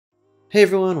Hey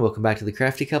everyone, welcome back to the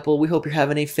Crafty Couple. We hope you're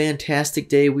having a fantastic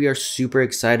day. We are super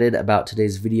excited about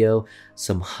today's video,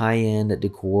 some high-end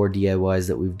decor DIYs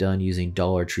that we've done using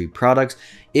Dollar Tree products.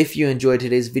 If you enjoyed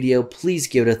today's video, please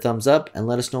give it a thumbs up and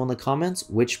let us know in the comments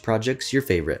which project's your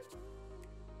favorite.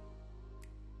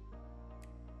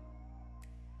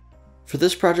 For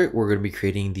this project, we're going to be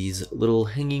creating these little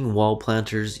hanging wall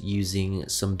planters using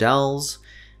some dowels,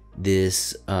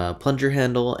 this plunger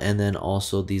handle, and then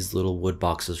also these little wood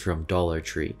boxes from Dollar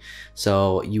Tree.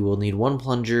 So you will need one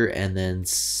plunger and then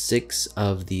 6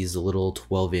 of these little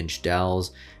 12-inch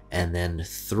dowels and then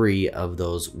 3 of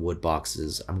those wood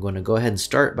boxes. I'm going to go ahead and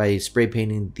start by spray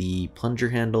painting the plunger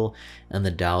handle and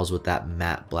the dowels with that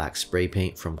matte black spray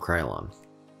paint from Krylon.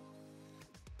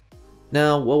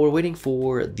 Now, while we're waiting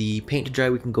for the paint to dry,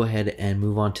 we can go ahead and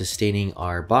move on to staining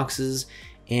our boxes.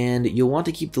 And you'll want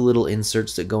to keep the little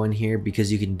inserts that go in here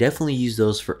because you can definitely use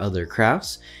those for other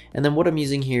crafts. And then what I'm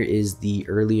using here is the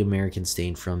Early American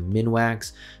stain from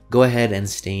Minwax. Go ahead and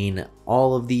stain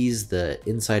all of these, the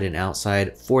inside and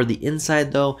outside. For the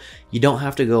inside though, you don't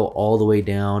have to go all the way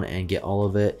down and get all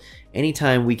of it.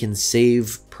 Anytime we can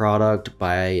save product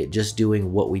by just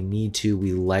doing what we need to,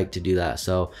 we like to do that.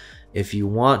 So if you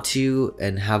want to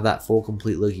and have that full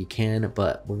complete look, you can,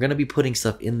 but we're going to be putting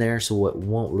stuff in there so it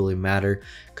won't really matter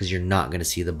because you're not going to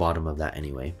see the bottom of that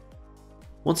anyway.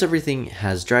 Once everything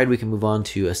has dried, we can move on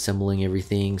to assembling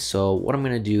everything. So what I'm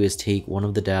going to do is take one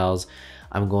of the dowels.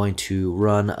 I'm going to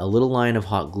run a little line of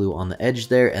hot glue on the edge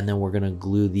there, and then we're going to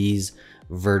glue these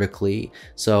vertically.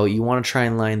 So you want to try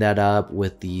and line that up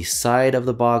with the side of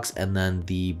the box and then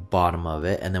the bottom of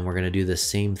it, and then we're going to do the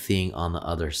same thing on the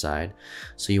other side.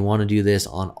 So you want to do this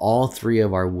on all 3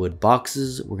 of our wood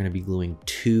boxes. We're going to be gluing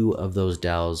 2 of those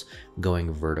dowels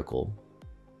going vertical.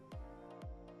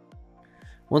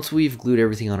 Once we've glued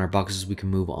everything on our boxes, we can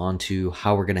move on to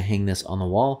how we're going to hang this on the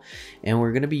wall. And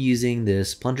we're going to be using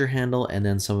this plunger handle and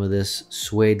then some of this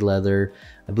suede leather.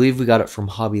 I believe we got it from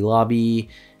Hobby Lobby.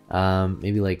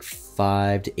 Maybe like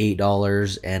 $5 to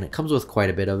 $8, and it comes with quite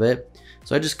a bit of it.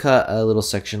 So I just cut a little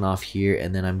section off here,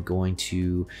 and then I'm going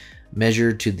to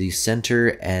measure to the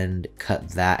center and cut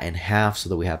that in half so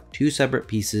that we have 2 separate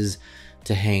pieces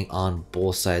to hang on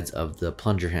both sides of the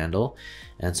plunger handle.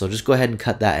 And so just go ahead and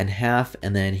cut that in half,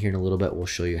 and then here in a little bit we'll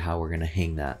show you how we're going to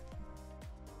hang that.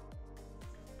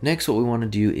 Next, what we want to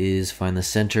do is find the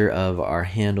center of our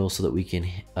handle so that we can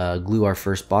glue our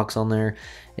first box on there.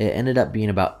 It ended up being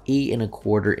about 8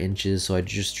 1/4 inches, so I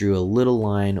just drew a little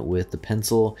line with the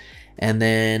pencil, and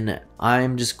then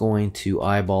I'm just going to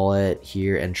eyeball it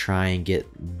here and try and get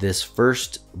this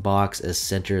first box as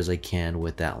center as I can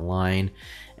with that line.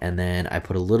 And then I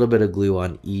put a little bit of glue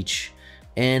on each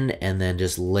end and then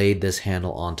just laid this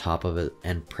handle on top of it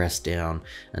and pressed down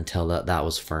until that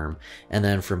was firm. And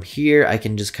then from here I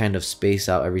can just kind of space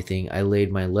out everything. I laid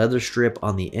my leather strip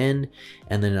on the end,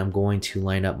 and then I'm going to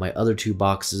line up my other 2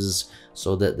 boxes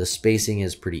so that the spacing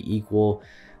is pretty equal.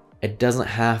 It doesn't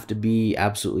have to be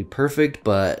absolutely perfect,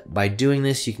 but by doing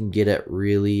this you can get it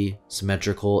really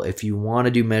symmetrical. If you want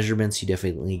to do measurements, you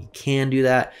definitely can do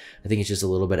that. I think it's just a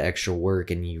little bit extra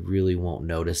work and you really won't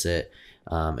notice it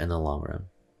in the long run.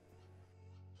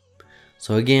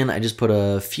 So again, I just put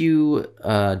a few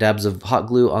dabs of hot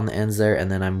glue on the ends there, and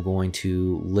then I'm going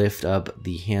to lift up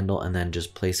the handle and then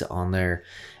just place it on there,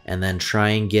 and then try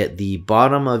and get the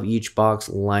bottom of each box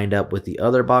lined up with the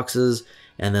other boxes,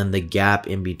 and then the gap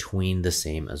in between the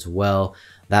same as well.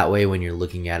 That way when you're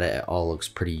looking at it, it all looks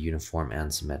pretty uniform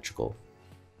and symmetrical.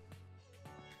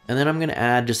 And then I'm going to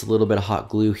add just a little bit of hot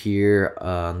glue here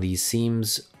on these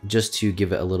seams just to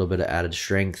give it a little bit of added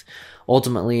strength.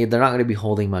 Ultimately, they're not going to be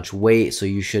holding much weight, so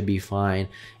you should be fine.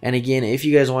 And again, if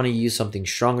you guys want to use something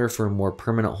stronger for a more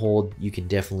permanent hold, you can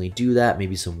definitely do that.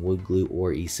 Maybe some wood glue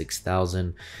or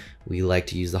E6000. We like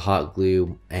to use the hot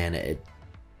glue, and it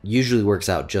usually works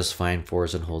out just fine for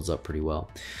us and holds up pretty well.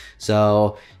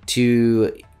 So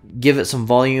to give it some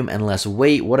volume and less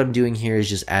weight, what I'm doing here is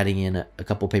just adding in a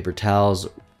couple paper towels,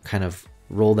 kind of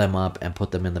roll them up and put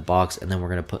them in the box, and then we're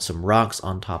going to put some rocks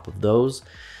on top of those.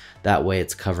 That way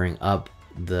it's covering up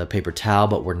the paper towel,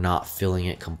 but we're not filling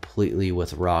it completely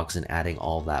with rocks and adding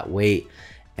all that weight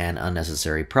and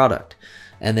unnecessary product.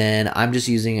 And then I'm just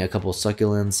using a couple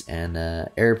succulents and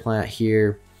air plant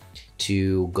here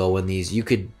to go in these. You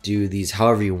could do these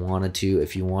however you wanted to.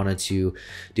 If you wanted to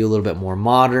do a little bit more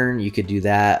modern, you could do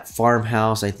that.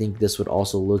 Farmhouse, I think this would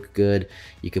also look good.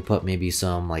 You could put maybe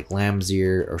some like lamb's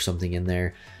ear or something in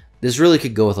there. This really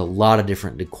could go with a lot of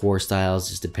different decor styles,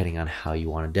 just depending on how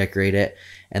you want to decorate it.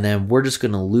 And then we're just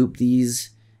going to loop these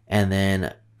and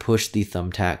then push the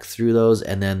thumbtack through those,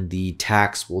 and then the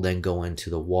tacks will then go into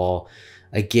the wall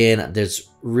Again, there's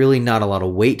really not a lot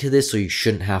of weight to this, so you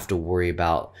shouldn't have to worry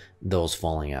about those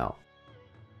falling out.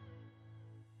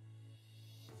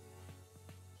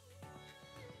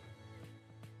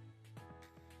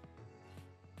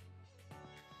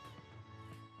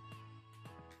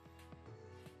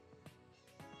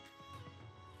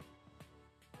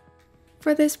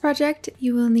 For this project,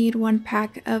 you will need 1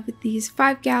 pack of these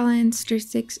 5-gallon stir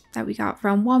sticks that we got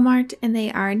from Walmart, and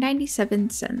they are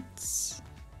 97 cents.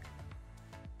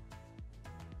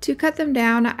 To cut them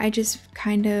down, I just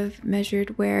kind of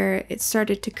measured where it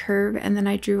started to curve, and then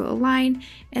I drew a line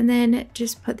and then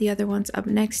just put the other ones up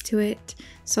next to it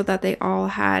so that they all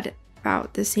had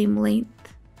about the same length.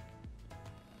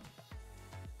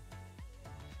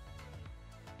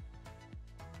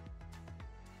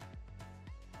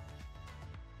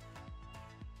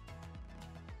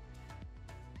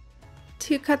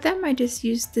 To cut them, I just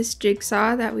used this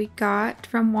jigsaw that we got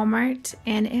from Walmart,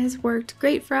 and it has worked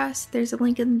great for us. There's a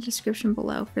link in the description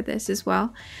below for this as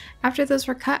well. After those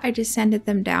were cut, I just sanded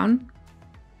them down.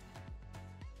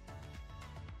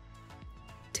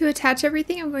 To attach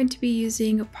everything, I'm going to be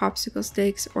using popsicle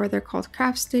sticks, or they're called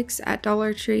craft sticks at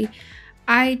Dollar Tree.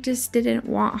 I just didn't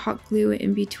want hot glue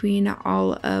in between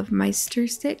all of my stir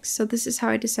sticks, so this is how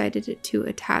I decided to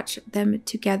attach them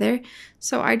together.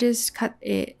 So I just cut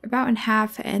it about in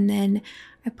half, and then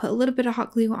I put a little bit of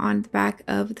hot glue on the back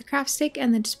of the craft stick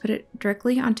and then just put it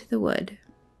directly onto the wood.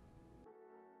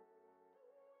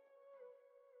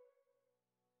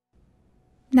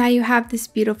 Now you have this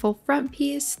beautiful front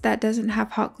piece that doesn't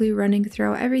have hot glue running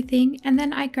through everything, and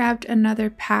then I grabbed another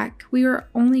pack. We were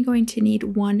only going to need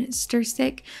 1 stir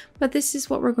stick, but this is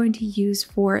what we're going to use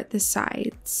for the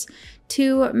sides.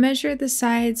 To measure the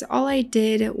sides, all I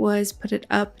did was put it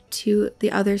up to the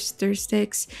other stir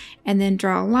sticks and then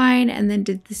draw a line, and then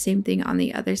did the same thing on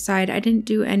the other side. I didn't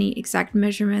do any exact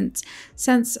measurements,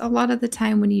 since a lot of the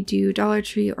time when you do Dollar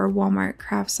Tree or Walmart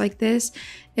crafts like this,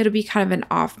 it'll be kind of an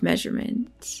off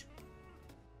measurement.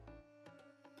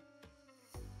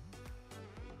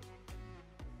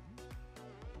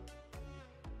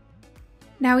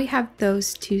 Now we have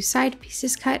those 2 side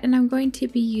pieces cut, and I'm going to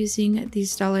be using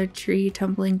these Dollar Tree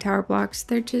tumbling tower blocks.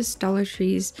 They're just Dollar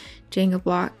Tree's Jenga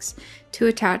blocks to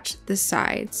attach the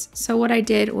sides. So what I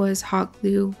did was hot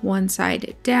glue one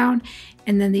side down,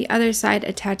 and then the other side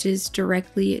attaches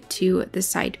directly to the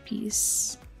side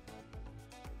piece.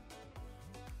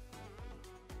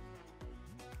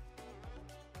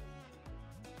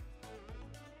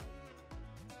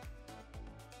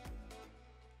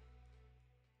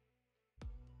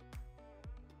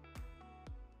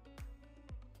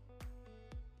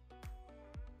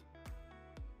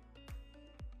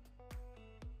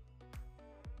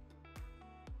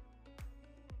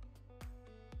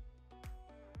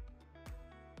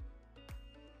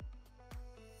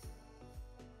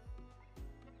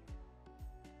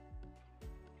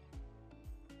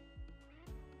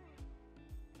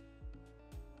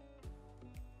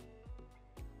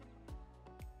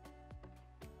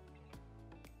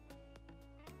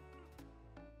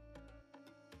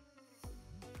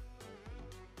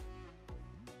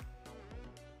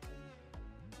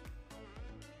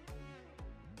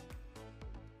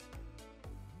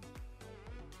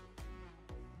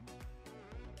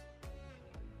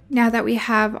 Now that we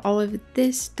have all of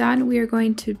this done, we are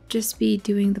going to just be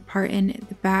doing the part in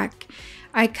the back.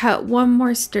 I cut 1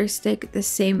 more stir stick the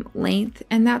same length,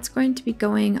 and that's going to be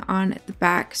going on the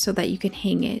back so that you can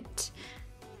hang it.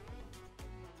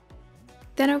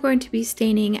 Then I'm going to be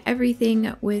staining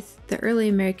everything with the Early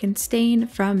American stain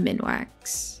from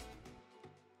Minwax.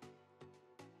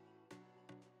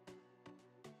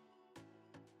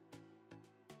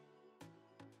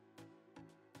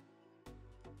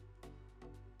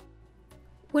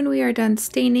 When we are done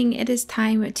staining, it is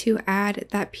time to add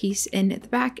that piece in the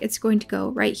back. It's going to go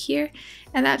right here,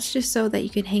 and that's just so that you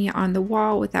can hang it on the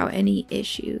wall without any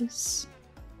issues.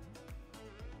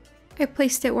 I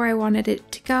placed it where I wanted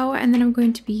it to go, and then I'm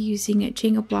going to be using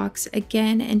Jenga blocks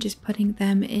again and just putting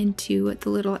them into the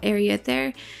little area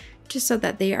there, just so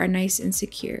that they are nice and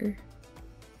secure.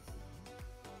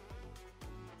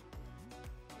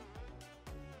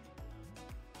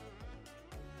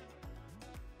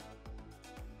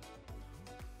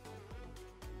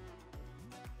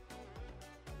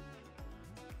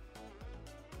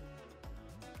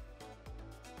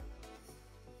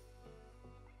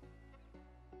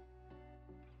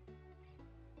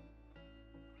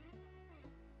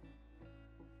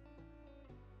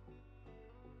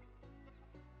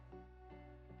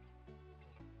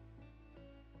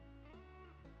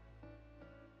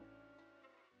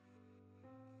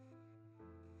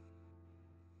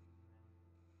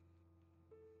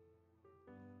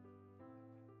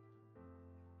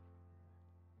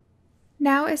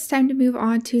 Now it's time to move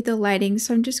on to the lighting.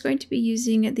 So I'm just going to be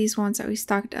using these ones that we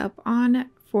stocked up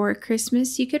on for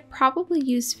Christmas. You could probably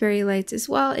use fairy lights as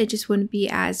well. It just wouldn't be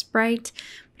as bright.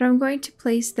 But I'm going to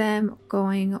place them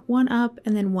going one up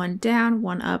and then one down,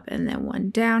 one up and then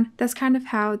one down. That's kind of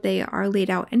how they are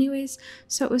laid out anyways.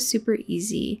 So it was super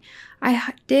easy.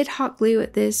 I did hot glue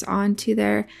this onto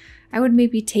there. I would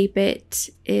maybe tape it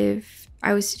if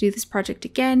I was to do this project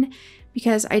again,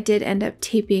 because I did end up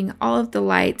taping all of the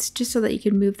lights just so that you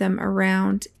could move them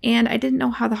around, and I didn't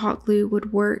know how the hot glue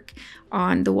would work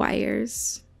on the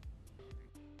wires.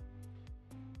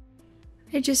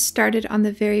 I just started on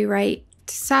the very right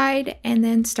side and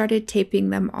then started taping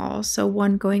them all, so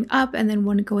one going up and then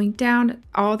one going down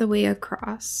all the way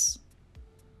across.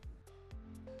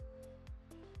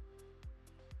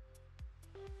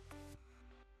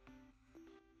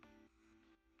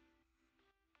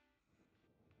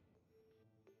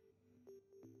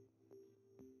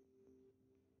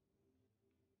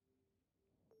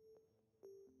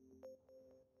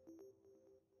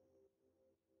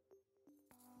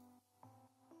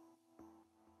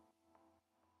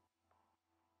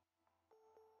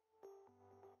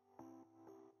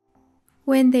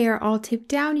 When they are all taped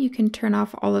down, you can turn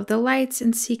off all of the lights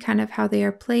and see kind of how they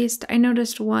are placed. I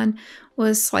noticed one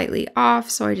was slightly off,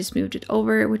 so I just moved it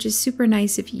over, which is super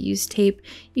nice if you use tape.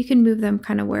 You can move them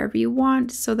kind of wherever you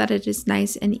want so that it is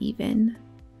nice and even.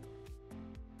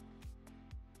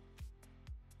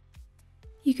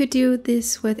 You could do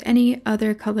this with any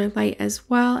other color light as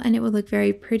well, and it would look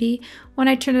very pretty. When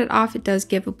I turn it off, it does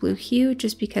give a blue hue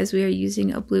just because we are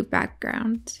using a blue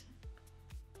background.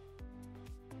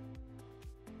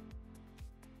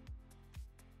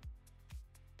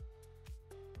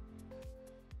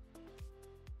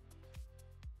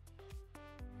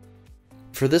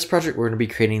 For this project, we're going to be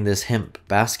creating this hemp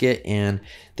basket, and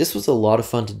this was a lot of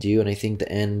fun to do, and I think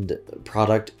the end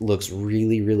product looks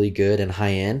really, really good and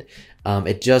high end.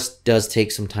 It just does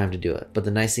take some time to do it, but the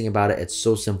nice thing about it, it's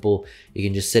so simple. You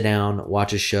can just sit down,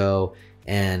 watch a show,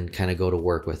 and kind of go to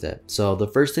work with it. So the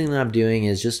first thing that I'm doing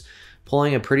is just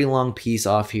pulling a pretty long piece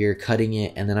off here, cutting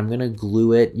it, and then I'm going to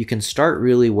glue it. You can start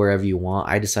really wherever you want.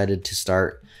 I decided to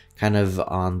start kind of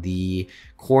on the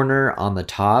corner on the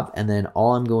top, and then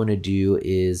all I'm going to do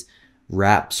is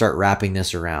start wrapping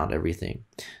this around everything.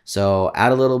 So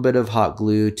add a little bit of hot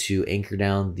glue to anchor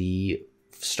down the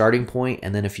starting point,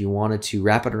 and then if you wanted to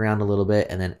wrap it around a little bit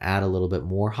and then add a little bit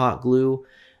more hot glue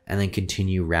and then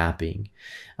continue wrapping.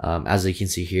 As you can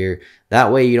see here,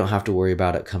 that way you don't have to worry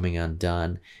about it coming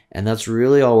undone. And that's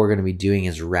really all we're going to be doing,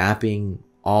 is wrapping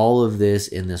all of this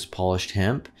in this polished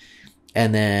hemp.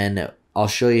 And then I'll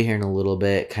show you here in a little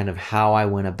bit kind of how I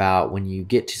went about when you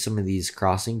get to some of these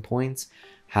crossing points,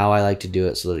 how I like to do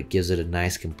it so that it gives it a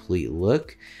nice complete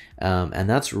look. And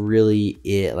that's really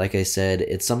it. Like I said,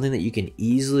 it's something that you can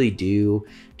easily do.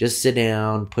 Just sit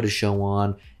down, put a show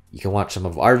on. You can watch some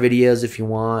of our videos if you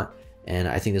want, and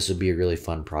I think this would be a really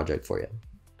fun project for you.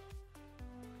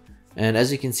 And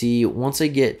as you can see, once I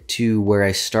get to where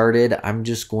I started, I'm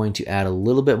just going to add a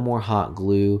little bit more hot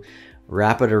glue,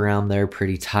 wrap it around there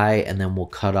pretty tight, and then we'll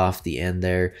cut off the end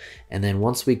there. And then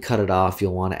once we cut it off,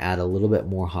 you'll want to add a little bit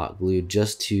more hot glue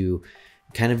just to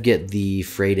kind of get the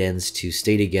frayed ends to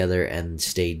stay together and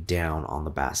stay down on the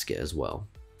basket as well.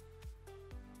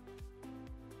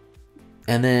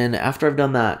 And then after I've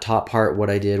done that top part, what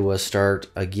I did was start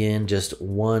again just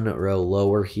one row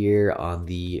lower here on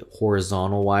the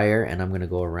horizontal wire, and I'm going to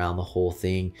go around the whole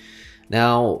thing.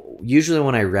 Now, usually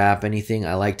when I wrap anything,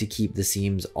 I like to keep the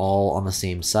seams all on the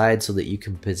same side so that you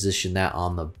can position that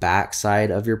on the back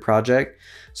side of your project.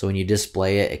 So when you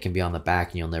display it, it can be on the back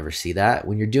and you'll never see that.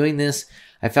 When you're doing this,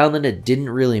 I found that it didn't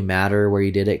really matter where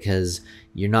you did it because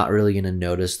you're not really going to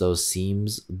notice those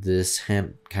seams. This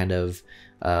hemp kind of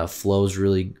flows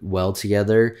really well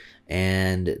together,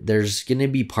 and there's going to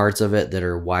be parts of it that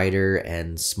are wider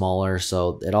and smaller,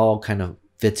 so it all kind of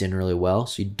fits in really well,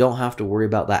 so you don't have to worry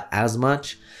about that as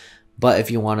much. But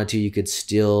if you wanted to, you could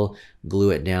still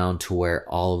glue it down to where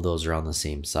all of those are on the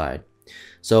same side.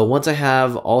 So once I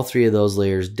have all three of those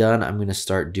layers done, I'm going to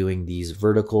start doing these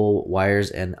vertical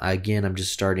wires, and again, I'm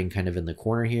just starting kind of in the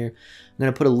corner here. I'm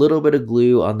going to put a little bit of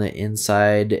glue on the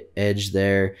inside edge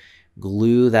there,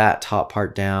 glue that top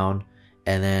part down,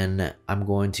 and then I'm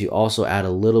going to also add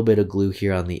a little bit of glue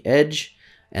here on the edge,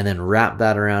 and then wrap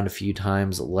that around a few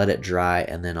times, let it dry,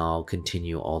 and then I'll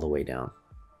continue all the way down.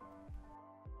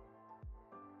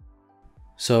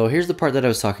 So here's the part that I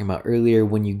was talking about earlier.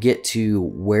 When you get to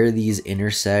where these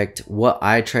intersect, what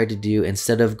I tried to do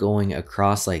instead of going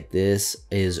across like this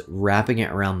is wrapping it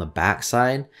around the back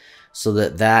side. so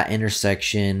that that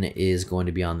intersection is going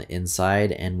to be on the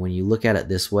inside. And when you look at it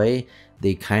this way,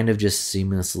 they kind of just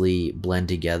seamlessly blend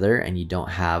together, and you don't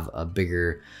have a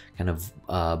bigger kind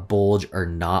of bulge or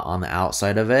knot on the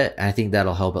outside of it. And I think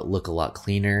that'll help it look a lot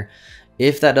cleaner.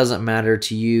 If that doesn't matter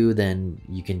to you, then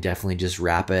you can definitely just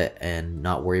wrap it and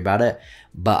not worry about it.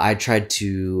 But I tried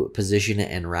to position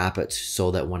it and wrap it so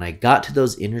that when I got to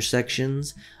those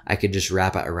intersections, I could just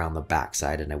wrap it around the back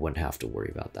side and I wouldn't have to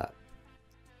worry about that.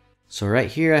 So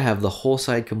right here I have the whole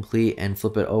side complete, and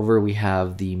flip it over, we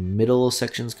have the middle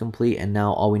sections complete, and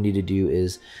now all we need to do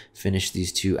is finish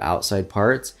these two outside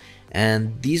parts.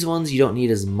 And these ones you don't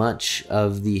need as much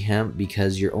of the hemp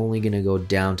because you're only going to go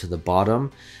down to the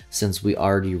bottom, since we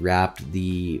already wrapped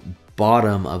the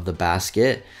bottom of the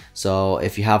basket. So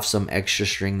if you have some extra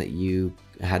string that you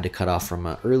had to cut off from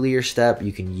an earlier step,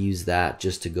 you can use that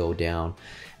just to go down.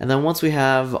 And then once we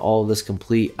have all of this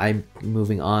complete, I'm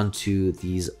moving on to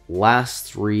these last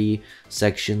three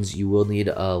sections. You will need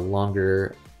a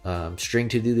longer string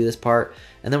to do this part,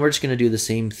 and then we're just going to do the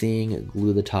same thing,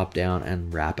 glue the top down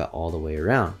and wrap it all the way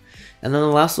around. And then the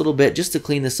last little bit, just to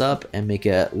clean this up and make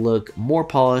it look more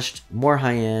polished, more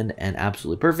high-end, and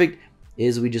absolutely perfect,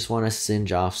 is we just want to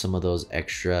singe off some of those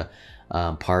extra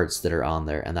parts that are on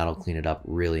there, and that'll clean it up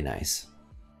really nice.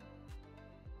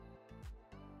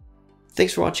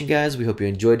 Thanks for watching, guys. We hope you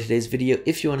enjoyed today's video.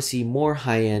 If you want to see more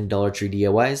high-end Dollar Tree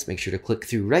DIYs, make sure to click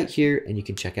through right here and you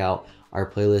can check out our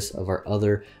playlist of our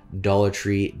other Dollar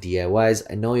Tree DIYs.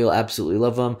 I know you'll absolutely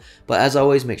love them, but as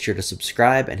always, make sure to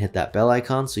subscribe and hit that bell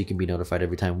icon so you can be notified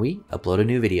every time we upload a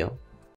new video.